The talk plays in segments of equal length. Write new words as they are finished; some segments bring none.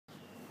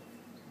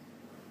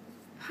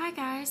Hi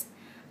guys,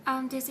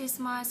 this is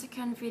my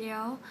second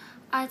video.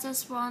 I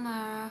just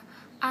wanna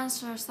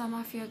answer some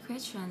of your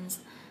questions.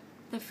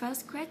 The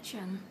first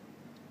question: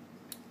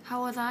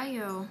 how old are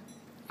you?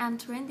 I'm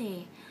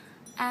 20.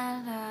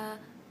 And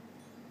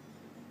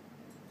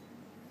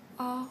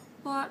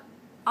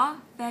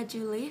where do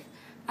you live?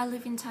 I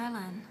live in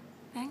Thailand,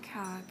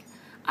 Bangkok.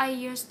 I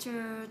used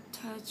to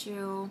touch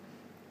you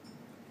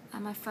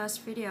on my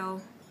first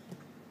video.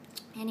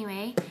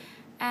 Anyway,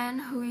 and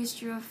who is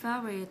your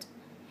favorite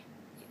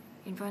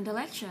in One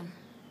Direction?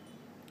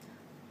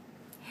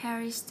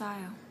 Harry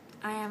style.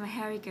 I am a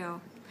Harry girl.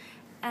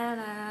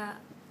 And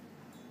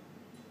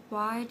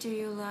why do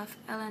you love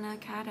Eleanor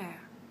Calder?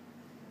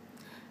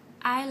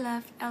 I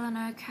love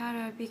Eleanor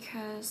Calder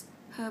because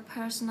her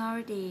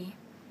personality.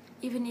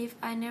 Even if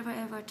I never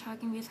ever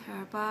talking with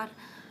her, but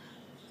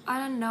I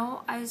don't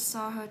know, I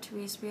saw her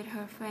tweets with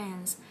her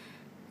friends.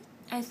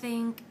 I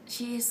think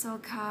she is so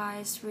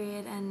kind,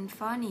 sweet, and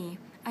funny.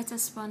 I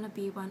just wanna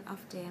be one of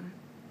them.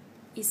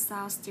 It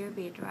sounds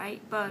stupid, right?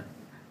 But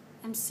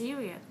I'm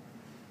serious.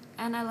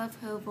 And I love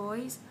her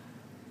voice.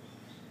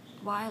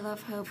 Why I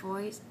love her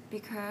voice?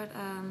 Because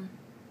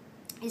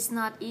it's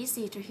not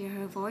easy to hear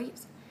her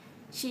voice.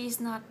 She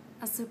is not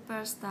a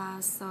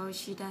superstar, so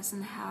she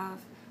doesn't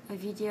have a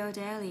video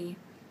daily.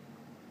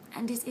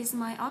 And this is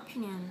my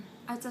opinion.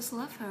 I just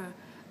love her.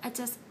 I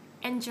just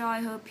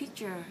enjoy her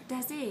picture.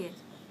 That's it.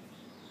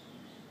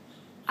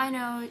 I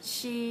know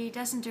she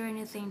doesn't do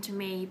anything to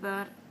me,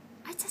 but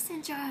I just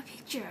enjoy her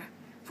picture.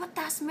 What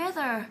does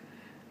matter?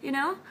 You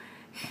know?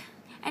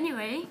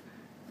 Anyway,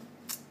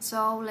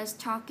 so let's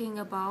talking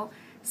about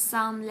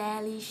some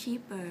lily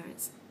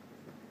shepherds.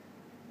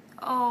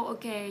 Oh,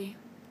 okay.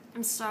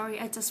 I'm sorry,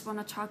 I just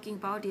wanna talking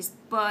about this,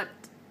 but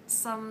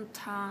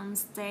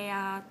sometimes they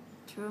are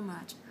too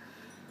much.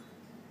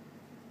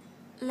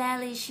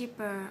 Lily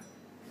shepherd.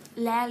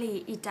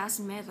 Lily, it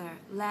doesn't matter.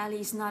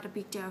 Lily is not a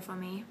big deal for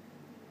me.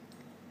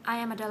 I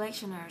am a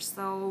directioner,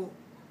 so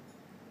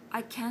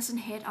I can't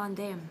hate on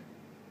them.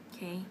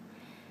 Okay,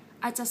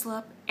 I just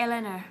love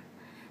Eleanor,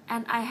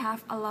 and I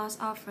have a lot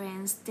of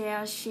friends. They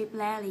are sheep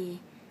Lily,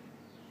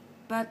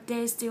 but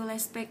they still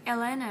respect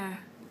Eleanor.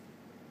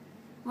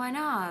 Why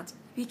not?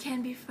 We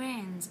can be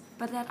friends,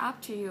 but that's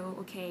up to you.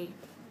 Okay.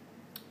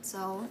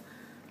 So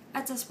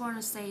I just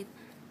wanna say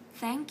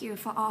thank you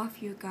for all of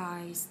you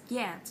guys.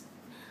 Yes,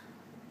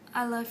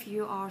 I love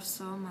you all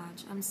so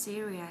much. I'm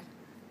serious.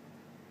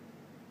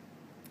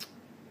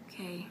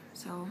 Okay,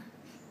 so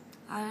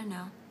I don't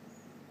know.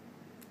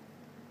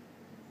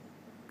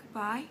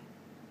 Goodbye.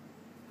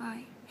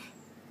 Bye.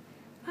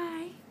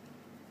 Bye.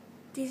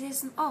 This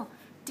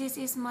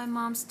is my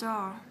mom's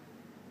door.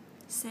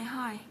 Say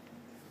hi.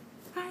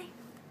 Bye.